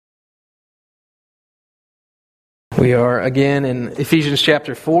We are again in Ephesians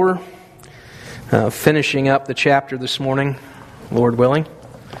chapter 4, finishing up the chapter this morning, Lord willing.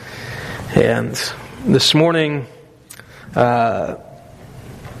 And this morning,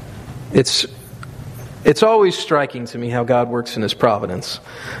 it's always striking to me how God works in His providence.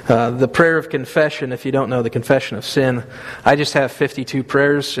 The prayer of confession, if you don't know the confession of sin, I just have 52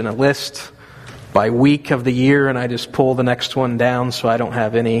 prayers in a list by week of the year, and I just pull the next one down so I don't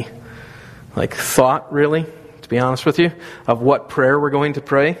have any thought, really, to be honest with you, of what prayer we're going to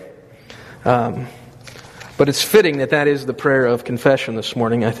pray. But it's fitting that is the prayer of confession this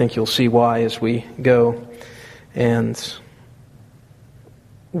morning. I think you'll see why as we go. And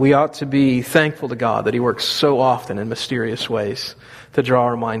we ought to be thankful to God that He works so often in mysterious ways to draw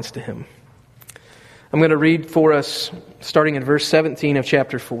our minds to Him. I'm going to read for us, starting in verse 17 of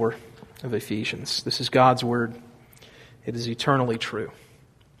chapter 4 of Ephesians. This is God's Word. It is eternally true.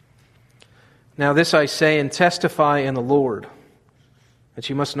 Now this I say and testify in the Lord, that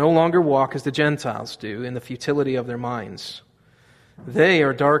you must no longer walk as the Gentiles do in the futility of their minds. They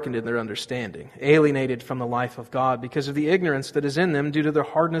are darkened in their understanding, alienated from the life of God because of the ignorance that is in them due to their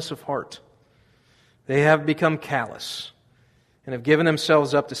hardness of heart. They have become callous and have given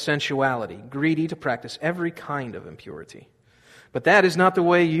themselves up to sensuality, greedy to practice every kind of impurity. But that is not the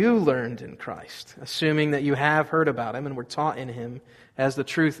way you learned in Christ, assuming that you have heard about Him and were taught in Him, as the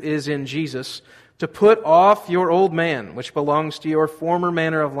truth is in Jesus, to put off your old man, which belongs to your former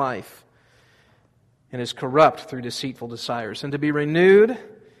manner of life, and is corrupt through deceitful desires, and to be renewed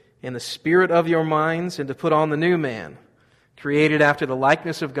in the spirit of your minds, and to put on the new man, created after the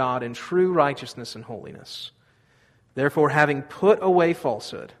likeness of God in true righteousness and holiness. Therefore, having put away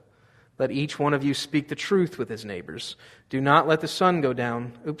falsehood, let each one of you speak the truth with his neighbors. Do not let the sun go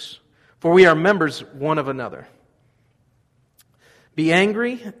down. For we are members one of another. Be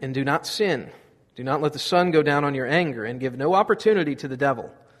angry and do not sin. Do not let the sun go down on your anger, and give no opportunity to the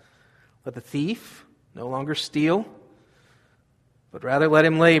devil. Let the thief no longer steal, but rather let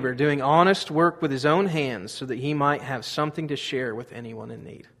him labor, doing honest work with his own hands, so that he might have something to share with anyone in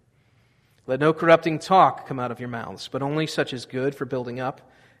need. Let no corrupting talk come out of your mouths, but only such as good for building up,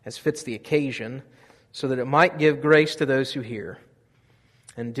 as fits the occasion, so that it might give grace to those who hear.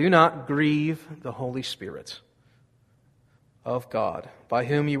 And do not grieve the Holy Spirit of God, by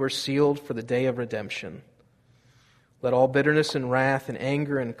whom you were sealed for the day of redemption. Let all bitterness and wrath and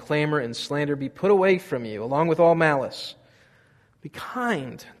anger and clamor and slander be put away from you, along with all malice. Be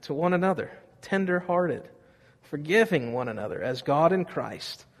kind to one another, tenderhearted, forgiving one another, as God in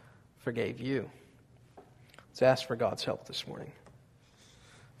Christ forgave you. Let's ask for God's help this morning.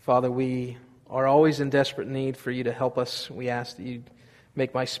 Father, we are always in desperate need for You to help us. We ask that You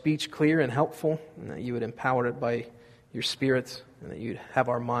make my speech clear and helpful, and that You would empower it by Your Spirit, and that You'd have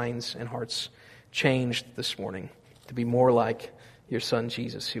our minds and hearts changed this morning to be more like Your Son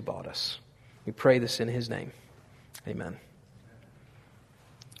Jesus who bought us. We pray this in His name. Amen.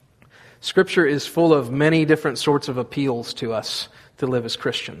 Scripture is full of many different sorts of appeals to us to live as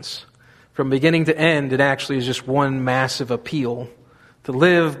Christians. From beginning to end, it actually is just one massive appeal to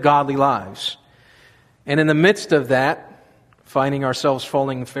live godly lives. And in the midst of that, finding ourselves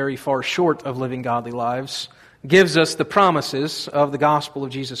falling very far short of living godly lives, gives us the promises of the gospel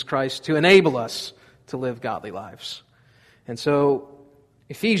of Jesus Christ to enable us to live godly lives. And so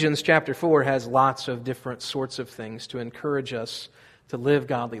Ephesians chapter 4 has lots of different sorts of things to encourage us to live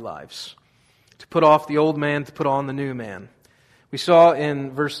godly lives, to put off the old man, to put on the new man. We saw in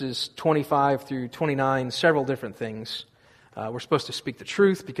verses 25 through 29 several different things. We're supposed to speak the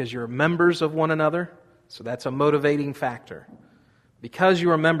truth because you're members of one another. So that's a motivating factor. Because you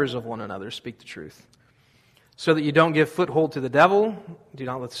are members of one another, speak the truth. So that you don't give foothold to the devil, do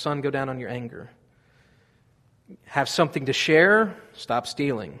not let the sun go down on your anger. Have something to share, stop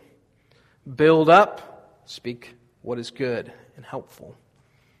stealing. Build up, speak what is good and helpful.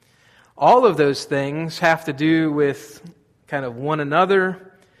 All of those things have to do with kind of one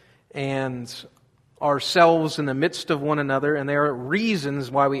another and ourselves in the midst of one another, and there are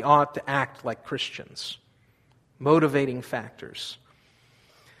reasons why we ought to act like Christians. Motivating factors.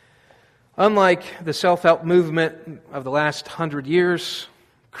 Unlike the self-help movement of the last 100 years,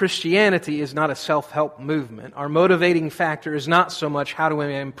 Christianity is not a self-help movement. Our motivating factor is not so much how do I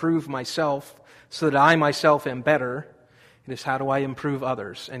improve myself so that I myself am better. It is how do I improve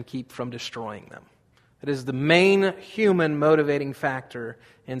others and keep from destroying them. It is the main human motivating factor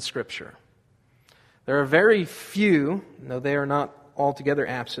in Scripture. There are very few, no, they are not altogether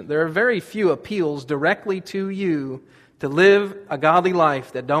absent, there are very few appeals directly to you to live a godly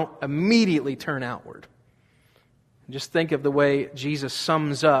life that don't immediately turn outward. Just think of the way Jesus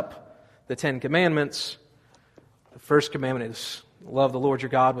sums up the Ten Commandments The first commandment is love the Lord your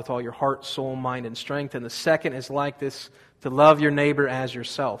God with all your heart, soul, mind, and strength. And the second is like this, to love your neighbor as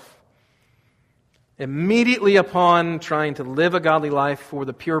yourself. Immediately upon trying to live a godly life for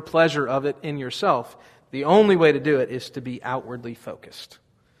the pure pleasure of it in yourself, the only way to do it is to be outwardly focused.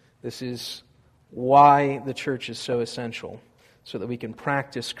 This is why the church is so essential, so that we can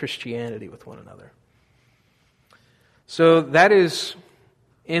practice Christianity with one another. So that is,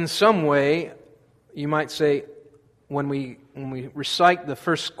 in some way, you might say, when we recite the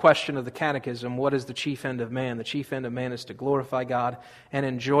first question of the Catechism, what is the chief end of man? The chief end of man is to glorify God and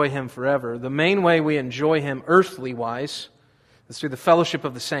enjoy Him forever. The main way we enjoy Him earthly-wise is through the fellowship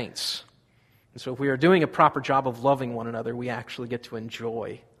of the saints. And so if we are doing a proper job of loving one another, we actually get to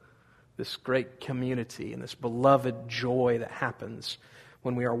enjoy this great community and this beloved joy that happens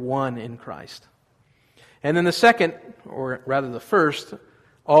when we are one in Christ. And then the second, or rather the first,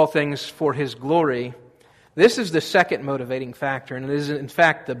 all things for His glory. This is the second motivating factor, and it is in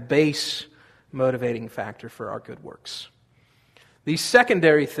fact the base motivating factor for our good works. These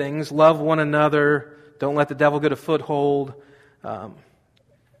secondary things, love one another, don't let the devil get a foothold,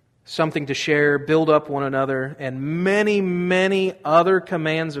 something to share, build up one another, and many, many other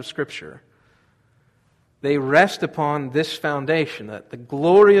commands of Scripture, they rest upon this foundation that the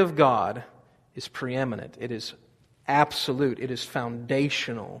glory of God is preeminent. It is absolute. It is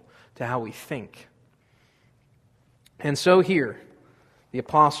foundational to how we think. And so here, the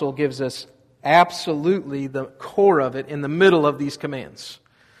apostle gives us absolutely the core of it in the middle of these commands.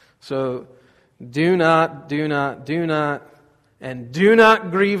 So, do not, and do not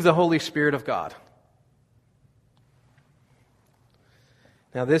grieve the Holy Spirit of God.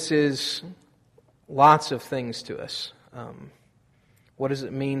 Now this is lots of things to us. What does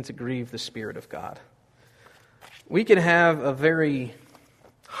it mean to grieve the Spirit of God? We can have a very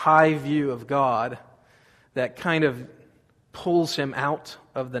high view of God that kind of pulls Him out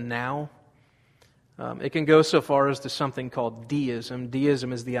of the now. It can go so far as to something called deism.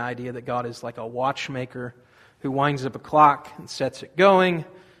 Deism is the idea that God is like a watchmaker who winds up a clock and sets it going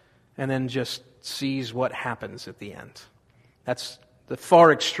and then just sees what happens at the end. That's the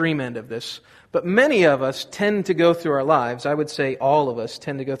far extreme end of this. But many of us tend to go through our lives, I would say all of us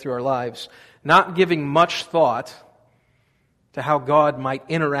tend to go through our lives, not giving much thought to how God might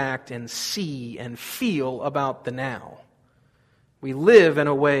interact and see and feel about the now. We live in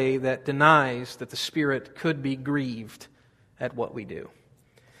a way that denies that the Spirit could be grieved at what we do.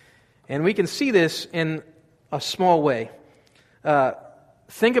 And we can see this in a small way.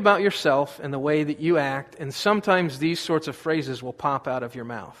 Think about yourself and the way that you act, and sometimes these sorts of phrases will pop out of your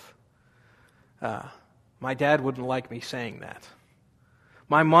mouth. My dad wouldn't like me saying that.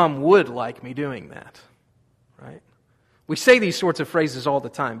 My mom would like me doing that. Right? We say these sorts of phrases all the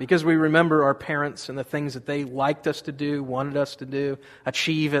time because we remember our parents and the things that they liked us to do, wanted us to do,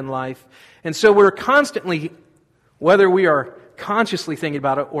 achieve in life. And so we're constantly, whether we are consciously thinking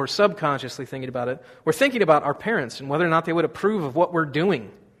about it or subconsciously thinking about it, we're thinking about our parents and whether or not they would approve of what we're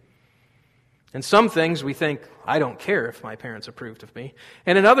doing. And some things we think, I don't care if my parents approved of me.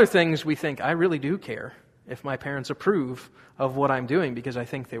 And in other things we think, I really do care if my parents approve of what I'm doing because I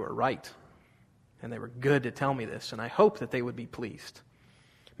think they were right. And they were good to tell me this, and I hope that they would be pleased.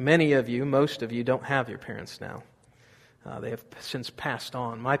 Many of you, most of you, don't have your parents now. They have since passed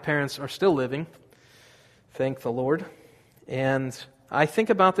on. My parents are still living, thank the Lord. And I think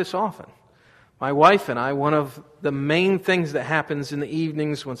about this often. My wife and I, one of the main things that happens in the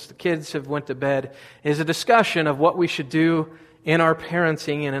evenings once the kids have went to bed is a discussion of what we should do in our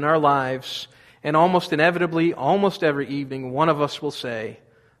parenting and in our lives. And almost inevitably, almost every evening, one of us will say,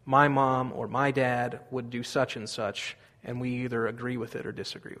 my mom or my dad would do such and such, and we either agree with it or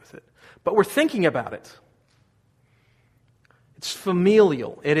disagree with it. But we're thinking about it. It's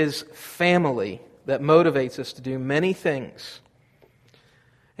familial. It is family that motivates us to do many things.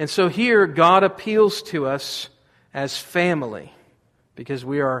 And so here, God appeals to us as family because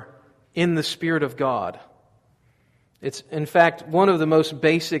we are in the Spirit of God. It's, in fact, one of the most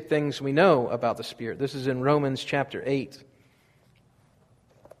basic things we know about the Spirit. This is in Romans chapter 8.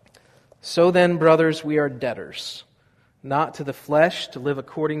 So then, brothers, we are debtors, not to the flesh, to live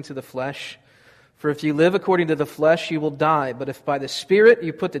according to the flesh. For if you live according to the flesh, you will die. But if by the Spirit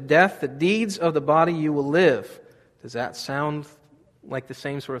you put to death the deeds of the body, you will live. Does that sound like the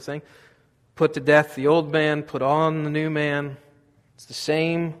same sort of thing? Put to death the old man, put on the new man. It's the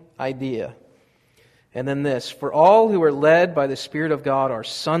same idea. And then this, for all who are led by the Spirit of God are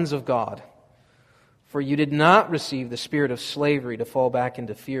sons of God. For you did not receive the spirit of slavery to fall back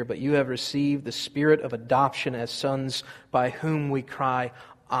into fear, but you have received the Spirit of adoption as sons, by whom we cry,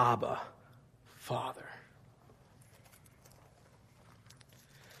 Abba, Father.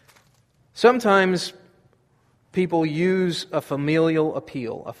 Sometimes people use a familial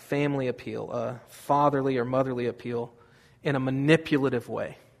appeal, a family appeal, a fatherly or motherly appeal in a manipulative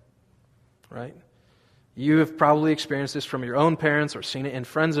way, right? You have probably experienced this from your own parents or seen it in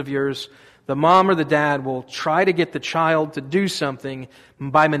friends of yours. The mom or the dad will try to get the child to do something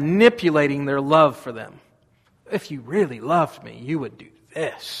by manipulating their love for them. If you really loved me, you would do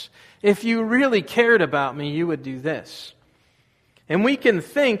this. If you really cared about me, you would do this. And we can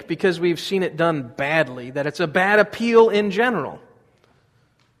think, because we've seen it done badly, that it's a bad appeal in general.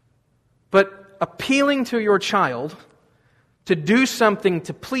 But appealing to your child to do something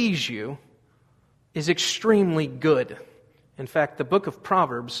to please you is extremely good. In fact, the book of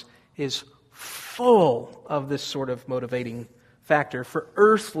Proverbs is full of this sort of motivating factor for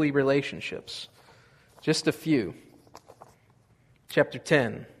earthly relationships. Just a few. Chapter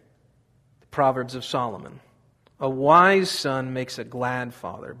 10, the Proverbs of Solomon. A wise son makes a glad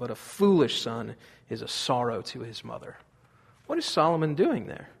father, but a foolish son is a sorrow to his mother. What is Solomon doing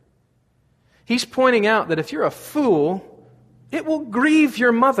there? He's pointing out that if you're a fool, it will grieve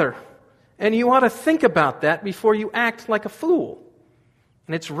your mother. And you ought to think about that before you act like a fool.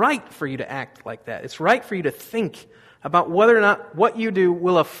 And it's right for you to act like that. It's right for you to think about whether or not what you do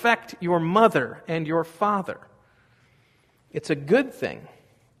will affect your mother and your father. It's a good thing.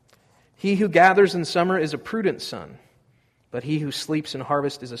 He who gathers in summer is a prudent son, but he who sleeps in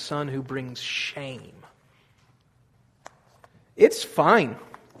harvest is a son who brings shame. It's fine.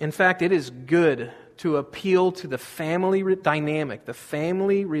 In fact, it is good to appeal to the family dynamic, the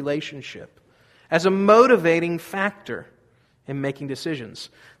family relationship, as a motivating factor in making decisions.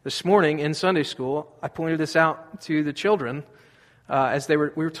 This morning in Sunday school, I pointed this out to the children as we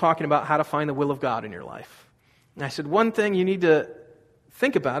were talking about how to find the will of God in your life. And I said, one thing you need to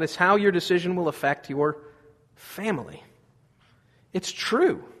think about is how your decision will affect your family. It's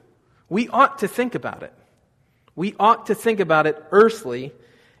true. We ought to think about it. We ought to think about it earthly,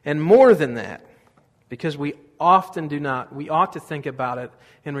 and more than that, because we often do not. We ought to think about it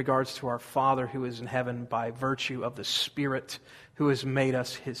in regards to our Father who is in heaven by virtue of the Spirit who has made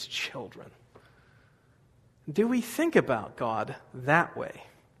us His children. Do we think about God that way?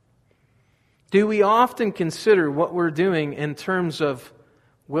 Do we often consider what we're doing in terms of,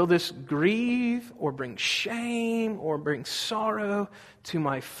 will this grieve or bring shame or bring sorrow to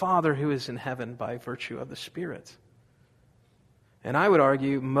my Father who is in heaven by virtue of the Spirit? And I would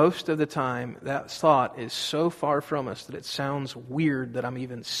argue most of the time that thought is so far from us that it sounds weird that I'm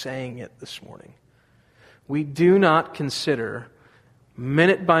even saying it this morning. We do not consider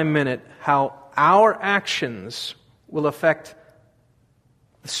minute by minute how our actions will affect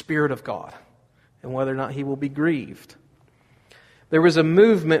the Spirit of God and whether or not He will be grieved. There was a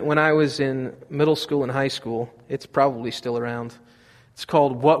movement when I was in middle school and high school. It's probably still around. It's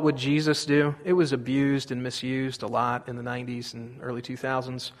called What Would Jesus Do? It was abused and misused a lot in the 90s and early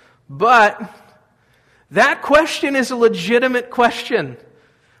 2000s. But that question is a legitimate question.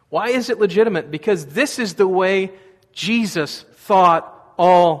 Why is it legitimate? Because this is the way Jesus thought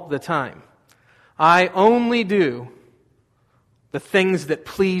all the time. I only do the things that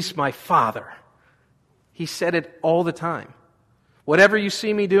please my Father. He said it all the time. Whatever you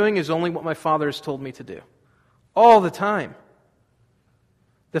see me doing is only what my Father has told me to do. All the time.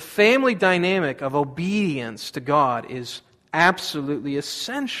 The family dynamic of obedience to God is absolutely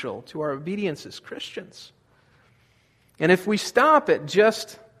essential to our obedience as Christians. And if we stop at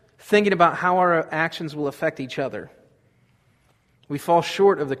just thinking about how our actions will affect each other, we fall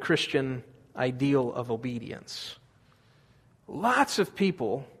short of the Christian ideal of obedience. Lots of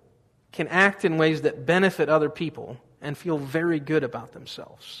people can act in ways that benefit other people and feel very good about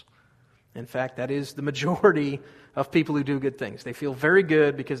themselves. In fact, that is the majority of people who do good things. They feel very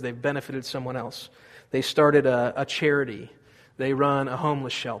good because they've benefited someone else. They started a charity. They run a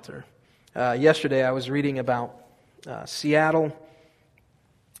homeless shelter. Yesterday I was reading about Seattle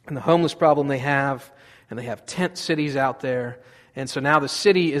and the homeless problem they have, and they have tent cities out there. And so now the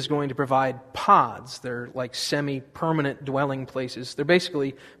city is going to provide pods. They're like semi-permanent dwelling places. They're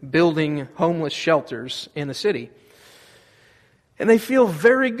basically building homeless shelters in the city. And they feel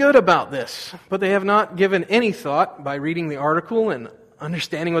very good about this, but they have not given any thought, by reading the article and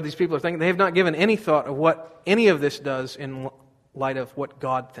understanding what these people are thinking, they have not given any thought of what any of this does in light of what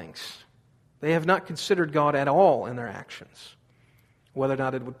God thinks. They have not considered God at all in their actions, whether or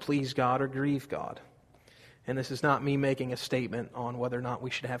not it would please God or grieve God. And this is not me making a statement on whether or not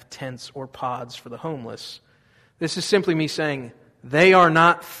we should have tents or pods for the homeless. This is simply me saying they are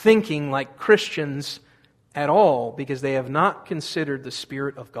not thinking like Christians at all, because they have not considered the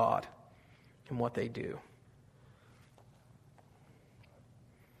Spirit of God in what they do.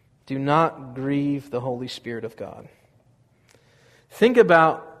 Do not grieve the Holy Spirit of God. Think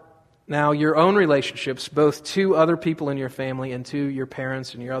about now your own relationships, both to other people in your family and to your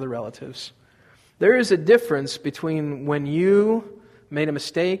parents and your other relatives. There is a difference between when you made a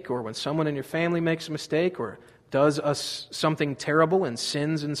mistake, or when someone in your family makes a mistake, or does something terrible and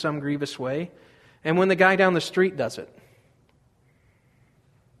sins in some grievous way, and when the guy down the street does it.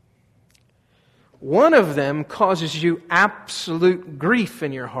 One of them causes you absolute grief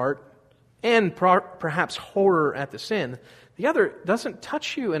in your heart and perhaps horror at the sin. The other doesn't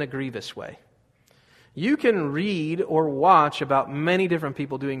touch you in a grievous way. You can read or watch about many different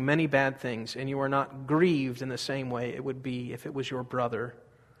people doing many bad things, and you are not grieved in the same way it would be if it was your brother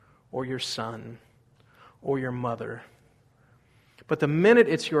or your son or your mother. But the minute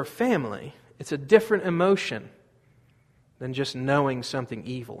it's your family, it's a different emotion than just knowing something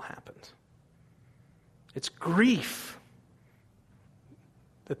evil happened. It's grief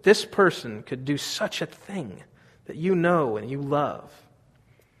that this person could do such a thing that you know and you love.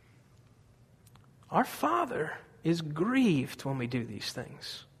 Our Father is grieved when we do these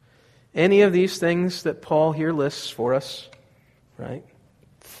things. Any of these things that Paul here lists for us, right?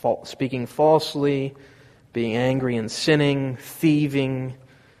 Speaking falsely, being angry and sinning, thieving,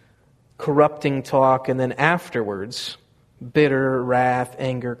 corrupting talk, and then afterwards, bitter, wrath,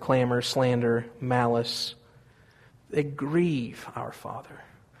 anger, clamor, slander, malice. They grieve our Father.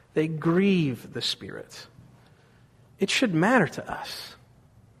 They grieve the Spirit. It should matter to us.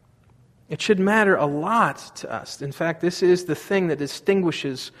 It should matter a lot to us. In fact, this is the thing that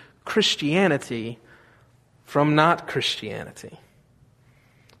distinguishes Christianity from not Christianity.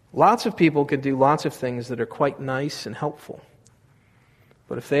 Lots of people could do lots of things that are quite nice and helpful.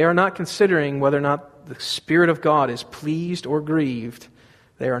 But if they are not considering whether or not the Spirit of God is pleased or grieved,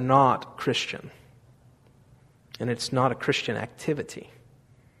 they are not Christian. And it's not a Christian activity.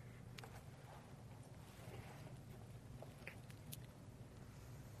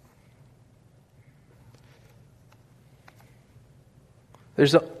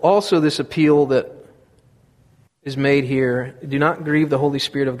 There's also this appeal that is made here. Do not grieve the Holy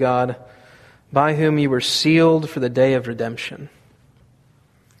Spirit of God, by whom you were sealed for the day of redemption.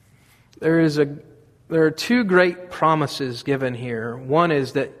 There are two great promises given here. One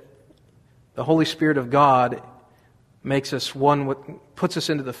is that the Holy Spirit of God makes us one, puts us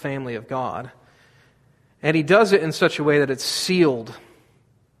into the family of God. And He does it in such a way that it's sealed.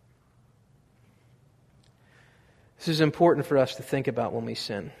 This is important for us to think about when we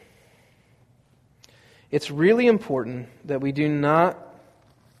sin. It's really important that we do not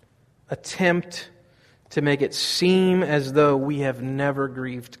attempt to make it seem as though we have never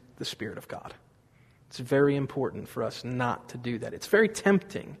grieved the Spirit of God. It's very important for us not to do that. It's very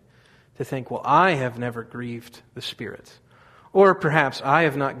tempting to think, well, I have never grieved the Spirit. Or perhaps I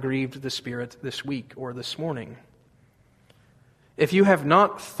have not grieved the Spirit this week or this morning. If you have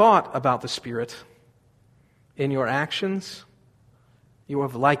not thought about the Spirit in your actions, you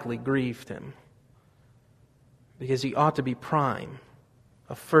have likely grieved Him. Because He ought to be prime,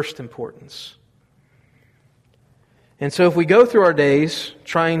 of first importance. And so if we go through our days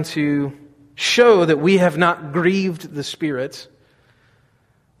trying to show that we have not grieved the Spirit,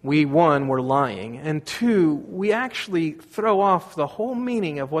 we, one, we're lying. And two, we actually throw off the whole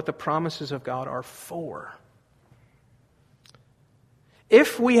meaning of what the promises of God are for.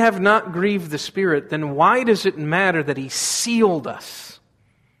 If we have not grieved the Spirit, then why does it matter that He sealed us?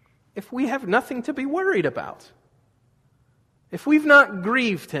 If we have nothing to be worried about. If we've not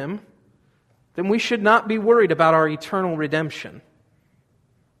grieved Him, then we should not be worried about our eternal redemption.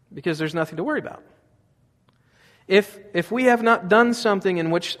 Because there's nothing to worry about. If we have not done something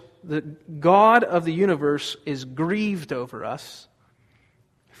in which the God of the universe is grieved over us,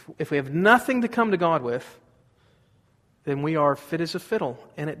 if we have nothing to come to God with, then we are fit as a fiddle.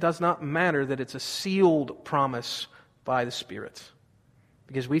 And it does not matter that it's a sealed promise by the Spirit.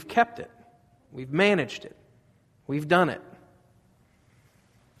 Because we've kept it. We've managed it. We've done it.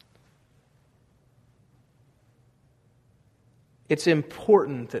 It's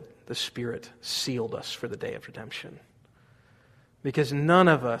important that the Spirit sealed us for the day of redemption. Because none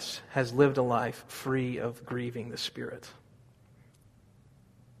of us has lived a life free of grieving the Spirit.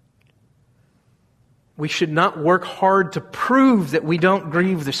 We should not work hard to prove that we don't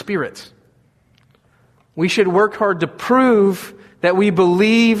grieve the Spirit. We should work hard to prove that we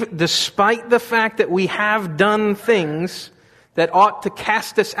believe, despite the fact that we have done things that ought to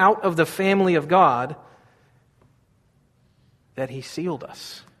cast us out of the family of God, that He sealed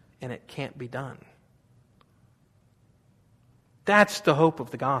us, and it can't be done. That's the hope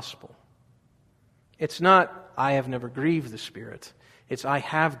of the gospel. It's not, I have never grieved the Spirit. It's I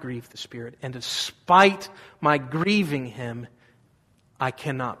have grieved the Spirit, and despite my grieving Him, I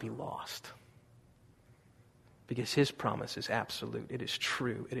cannot be lost. Because His promise is absolute. It is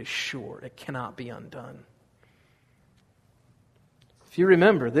true. It is sure. It cannot be undone. If you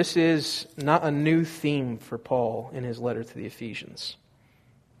remember, this is not a new theme for Paul in his letter to the Ephesians.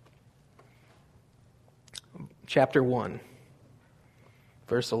 Chapter 1,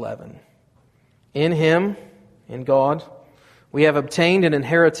 verse 11. In Him, in God, we have obtained an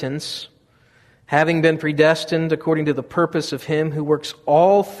inheritance, having been predestined according to the purpose of Him who works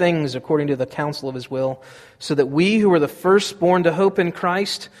all things according to the counsel of His will, so that we who were the firstborn to hope in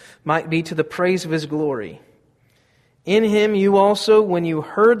Christ might be to the praise of His glory. In Him you also, when you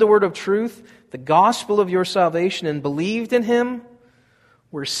heard the word of truth, the gospel of your salvation, and believed in Him,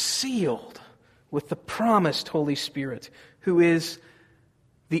 were sealed with the promised Holy Spirit, who is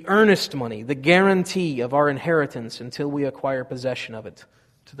the earnest money, the guarantee of our inheritance until we acquire possession of it,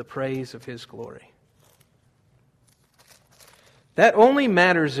 to the praise of His glory. That only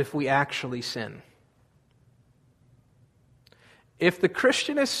matters if we actually sin. If the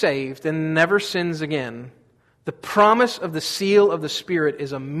Christian is saved and never sins again, the promise of the seal of the Spirit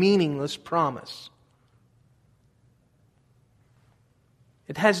is a meaningless promise.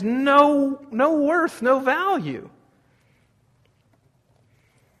 It has no worth, no value.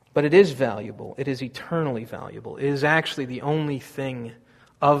 But it is valuable. It is eternally valuable. It is actually the only thing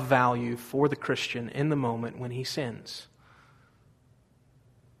of value for the Christian in the moment when he sins.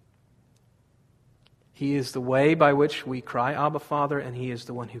 He is the way by which we cry, Abba, Father, and He is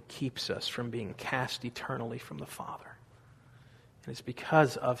the one who keeps us from being cast eternally from the Father. And it's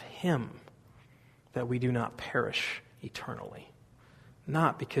because of Him that we do not perish eternally.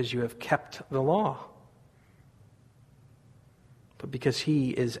 Not because you have kept the law, but because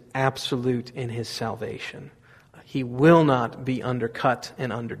He is absolute in His salvation. He will not be undercut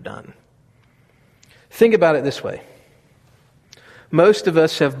and underdone. Think about it this way. Most of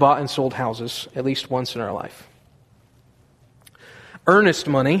us have bought and sold houses at least once in our life. Earnest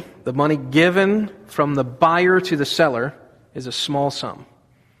money, the money given from the buyer to the seller, is a small sum.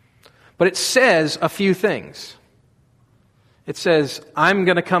 But it says a few things. It says, I'm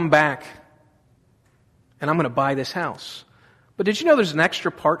going to come back and I'm going to buy this house. But did you know there's an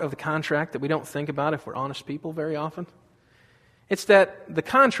extra part of the contract that we don't think about if we're honest people very often? It's that the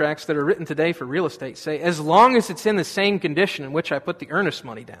contracts that are written today for real estate say, as long as it's in the same condition in which I put the earnest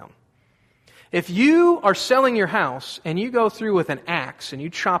money down. If you are selling your house and you go through with an axe and you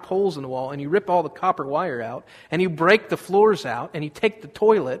chop holes in the wall and you rip all the copper wire out and you break the floors out and you take the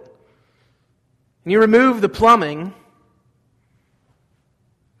toilet and you remove the plumbing,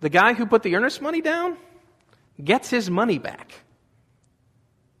 the guy who put the earnest money down gets his money back.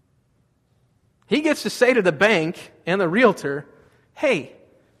 He gets to say to the bank and the realtor, hey,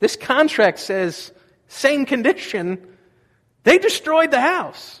 this contract says same condition. They destroyed the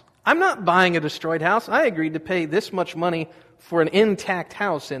house. I'm not buying a destroyed house. I agreed to pay this much money for an intact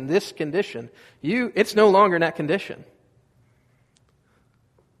house in this condition. It's no longer in that condition.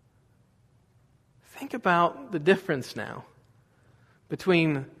 Think about the difference now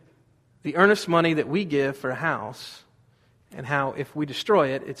between the earnest money that we give for a house and how if we destroy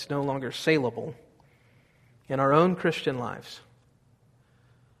it, it's no longer saleable in our own Christian lives.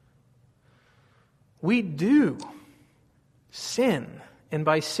 We do sin, and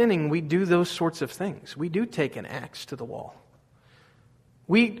by sinning, we do those sorts of things. We do take an axe to the wall.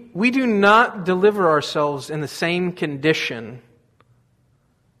 We do not deliver ourselves in the same condition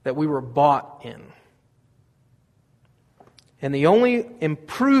that we were bought in. And the only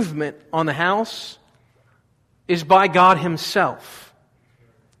improvement on the house is by God Himself.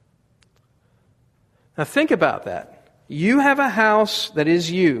 Now think about that. You have a house that is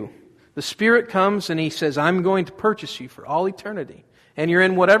you. The Spirit comes and He says, I'm going to purchase you for all eternity. And you're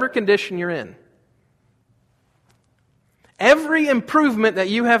in whatever condition you're in. Every improvement that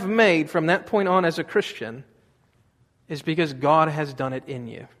you have made from that point on as a Christian is because God has done it in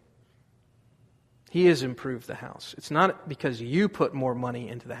you. He has improved the house. It's not because you put more money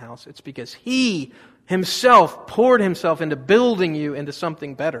into the house. It's because He Himself poured Himself into building you into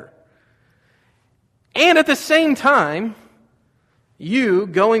something better. And at the same time, you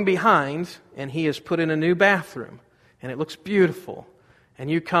going behind, and He has put in a new bathroom, and it looks beautiful. And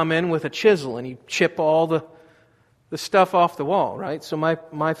you come in with a chisel, and you chip all the stuff off the wall, right? So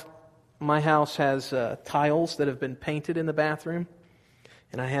my house has tiles that have been painted in the bathroom,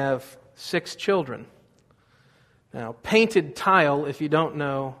 and I have 6 children. Now, painted tile, if you don't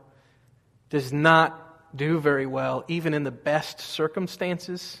know, does not do very well, even in the best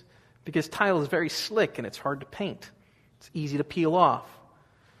circumstances, because tile is very slick and it's hard to paint. It's easy to peel off.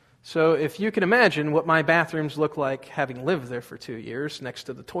 So if you can imagine what my bathrooms look like having lived there for 2 years, next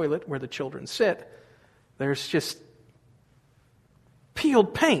to the toilet where the children sit, there's just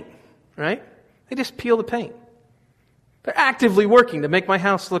peeled paint, right? They just peel the paint. They're actively working to make my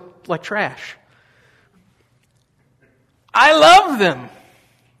house look like trash. I love them.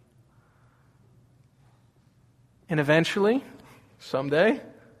 And eventually, someday,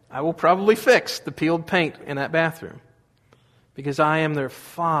 I will probably fix the peeled paint in that bathroom. Because I am their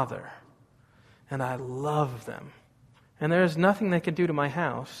father. And I love them. And there is nothing they can do to my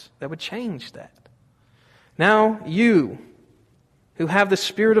house that would change that. Now, you, who have the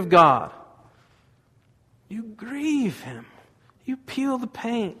Spirit of God, you grieve Him. You peel the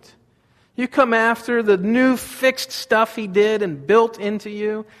paint. You come after the new fixed stuff He did and built into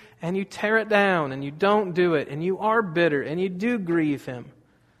you, and you tear it down, and you don't do it, and you are bitter, and you do grieve Him.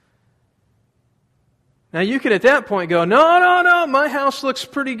 Now you could at that point go, no, my house looks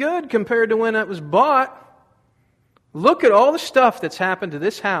pretty good compared to when it was bought. Look at all the stuff that's happened to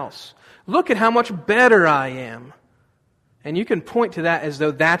this house. Look at how much better I am. And you can point to that as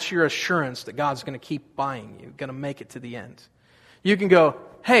though that's your assurance that God's going to keep buying you, going to make it to the end. You can go,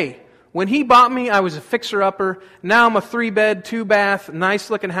 hey, when He bought me, I was a fixer-upper. Now I'm a 3-bed, 2-bath,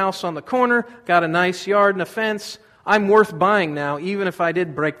 nice-looking house on the corner, got a nice yard and a fence. I'm worth buying now, even if I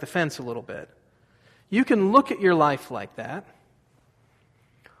did break the fence a little bit. You can look at your life like that.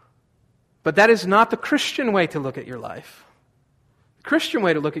 But that is not the Christian way to look at your life. The Christian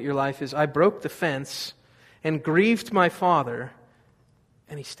way to look at your life is, I broke the fence and grieved my Father,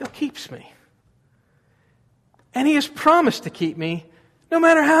 and He still keeps me. And He has promised to keep me no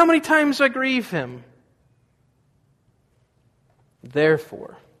matter how many times I grieve Him.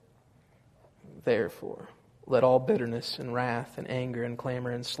 Therefore, let all bitterness and wrath and anger and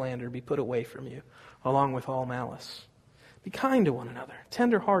clamor and slander be put away from you, along with all malice. Be kind to one another,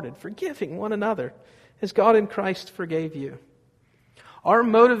 tenderhearted, forgiving one another, as God in Christ forgave you. Our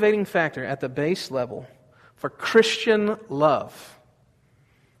motivating factor at the base level for Christian love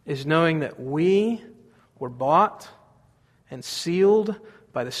is knowing that we were bought and sealed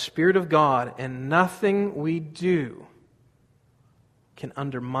by the Spirit of God, and nothing we do can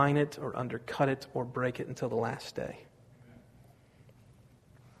undermine it or undercut it or break it until the last day.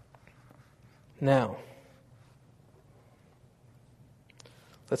 Now,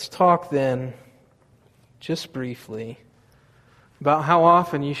 let's talk then, just briefly, about how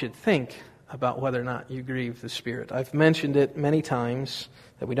often you should think about whether or not you grieve the Spirit. I've mentioned it many times,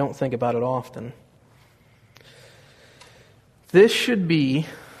 that we don't think about it often. This should be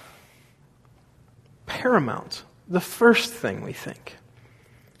paramount, the first thing we think.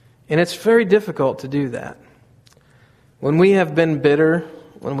 And it's very difficult to do that. When we have been bitter,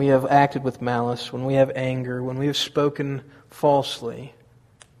 when we have acted with malice, when we have anger, when we have spoken falsely,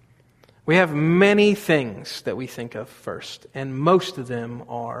 we have many things that we think of first, and most of them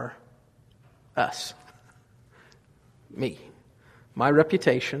are us. Me. My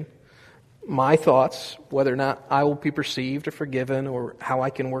reputation, my thoughts, whether or not I will be perceived or forgiven, or how I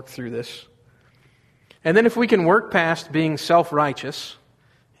can work through this. And then if we can work past being self-righteous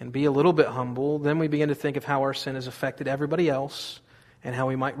and be a little bit humble, then we begin to think of how our sin has affected everybody else and how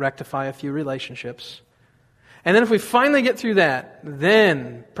we might rectify a few relationships. And then if we finally get through that,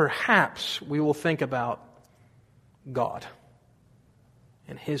 then perhaps we will think about God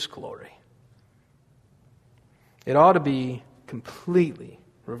and His glory. It ought to be completely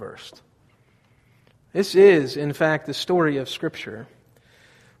reversed. This is, in fact, the story of Scripture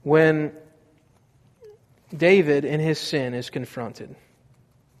when David in his sin is confronted.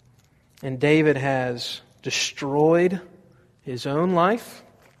 And David has destroyed his own life,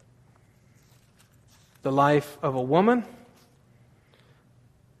 the life of a woman,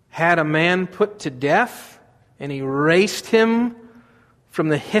 had a man put to death and erased him from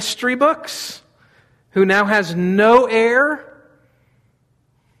the history books, who now has no heir,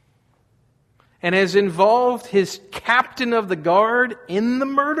 and has involved his captain of the guard in the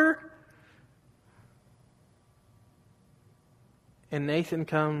murder. And Nathan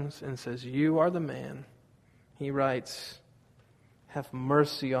comes and says, "You are the man." He writes, "Have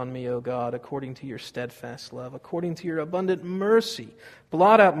mercy on me, O God, according to your steadfast love, according to your abundant mercy.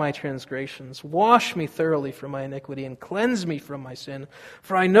 Blot out my transgressions. Wash me thoroughly from my iniquity and cleanse me from my sin.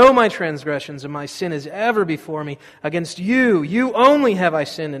 For I know my transgressions, and my sin is ever before me. Against you, you only have I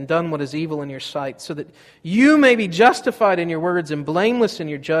sinned and done what is evil in your sight, so that you may be justified in your words and blameless in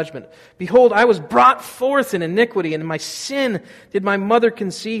your judgment. Behold, I was brought forth in iniquity, and in my sin did my mother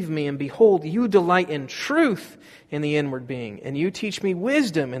conceive me. And behold, you delight in truth in the inward being, and you teach me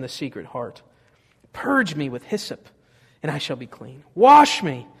wisdom in the secret heart. Purge me with hyssop, and I shall be clean. Wash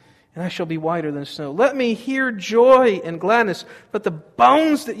me, and I shall be whiter than snow. Let me hear joy and gladness. Let the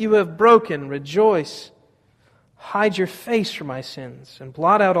bones that you have broken rejoice. Hide your face from my sins, and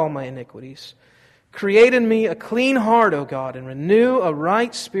blot out all my iniquities. Create in me a clean heart, O God, and renew a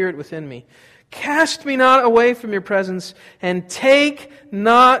right spirit within me. Cast me not away from your presence, and take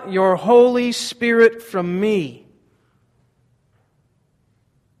not your Holy Spirit from me.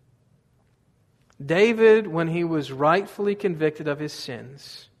 David, when he was rightfully convicted of his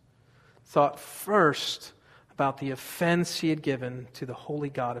sins, thought first about the offense he had given to the holy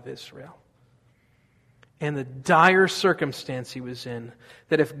God of Israel and the dire circumstance he was in,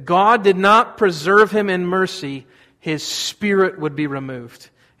 that if God did not preserve him in mercy, his spirit would be removed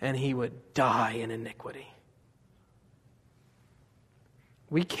and he would die in iniquity.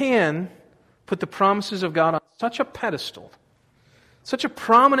 We can put the promises of God on such a pedestal, such a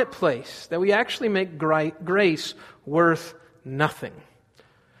prominent place, that we actually make grace worth nothing.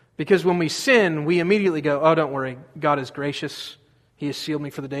 Because when we sin, we immediately go, oh, don't worry, God is gracious. He has sealed me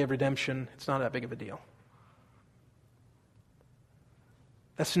for the day of redemption. It's not that big of a deal.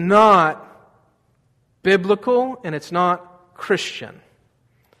 That's not biblical, and it's not Christian.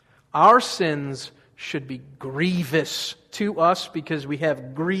 Our sins should be grievous to us because we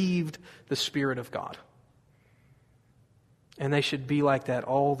have grieved the Spirit of God. And they should be like that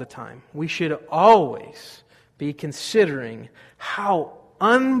all the time. We should always be considering how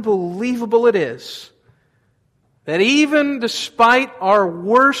unbelievable it is that even despite our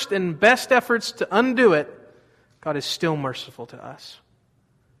worst and best efforts to undo it, God is still merciful to us.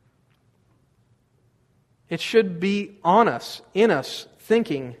 It should be on us, in us,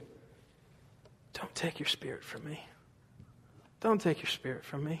 thinking, don't take your Spirit from me. Don't take your Spirit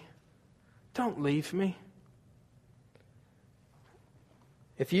from me. Don't leave me.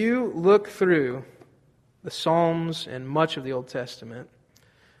 If you look through the Psalms and much of the Old Testament,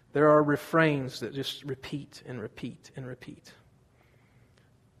 there are refrains that just repeat and repeat and repeat.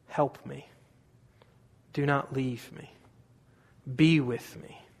 Help me. Do not leave me. Be with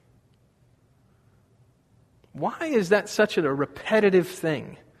me. Why is that such a repetitive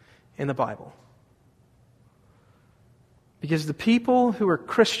thing in the Bible? Because the people who are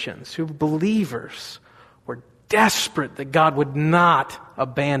Christians, who are believers, were desperate that God would not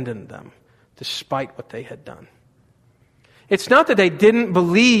abandon them despite what they had done. It's not that they didn't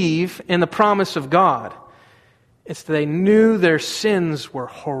believe in the promise of God. It's that they knew their sins were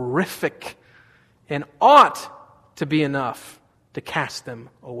horrific and ought to be enough to cast them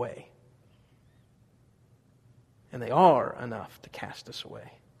away. And they are enough to cast us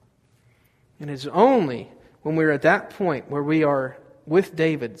away. And it's only when we're at that point where we are with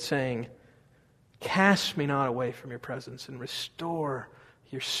David saying, cast me not away from your presence and restore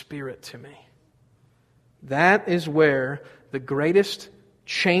your Spirit to me. That is where the greatest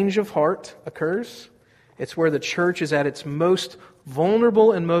change of heart occurs. It's where the church is at its most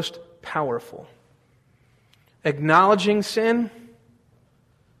vulnerable and most powerful. Acknowledging sin,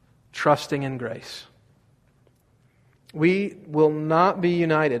 trusting in grace. We will not be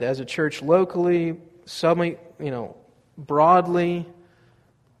united as a church locally, broadly,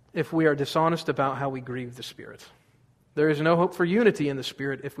 if we are dishonest about how we grieve the Spirit. There is no hope for unity in the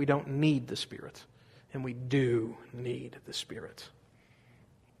Spirit if we don't need the Spirit. And we do need the Spirit.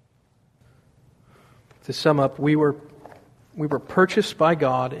 To sum up, we were purchased by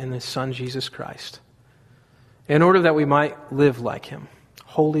God in His Son, Jesus Christ, in order that we might live like Him,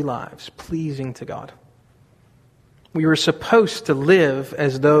 holy lives, pleasing to God. We were supposed to live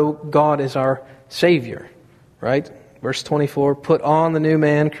as though God is our Savior, right? Verse 24, put on the new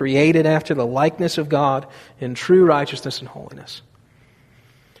man, created after the likeness of God in true righteousness and holiness.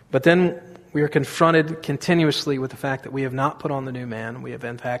 But then we are confronted continuously with the fact that we have not put on the new man. We have,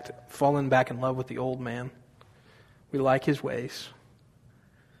 in fact, fallen back in love with the old man. We like his ways.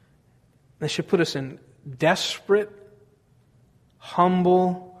 This should put us in desperate,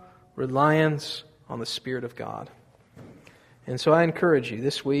 humble reliance on the Spirit of God. And so I encourage you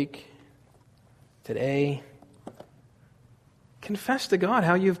this week, today, confess to God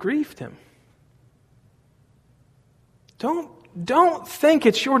how you've grieved Him. Don't think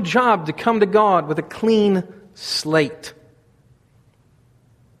it's your job to come to God with a clean slate.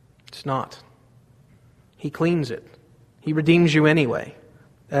 It's not. He cleans it. He redeems you anyway.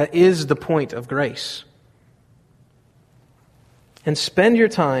 That is the point of grace. And spend your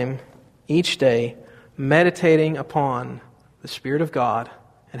time each day meditating upon the Spirit of God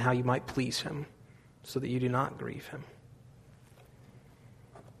and how you might please Him so that you do not grieve Him.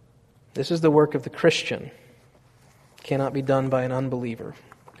 This is the work of the Christian. It cannot be done by an unbeliever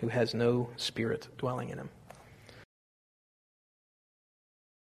who has no Spirit dwelling in him.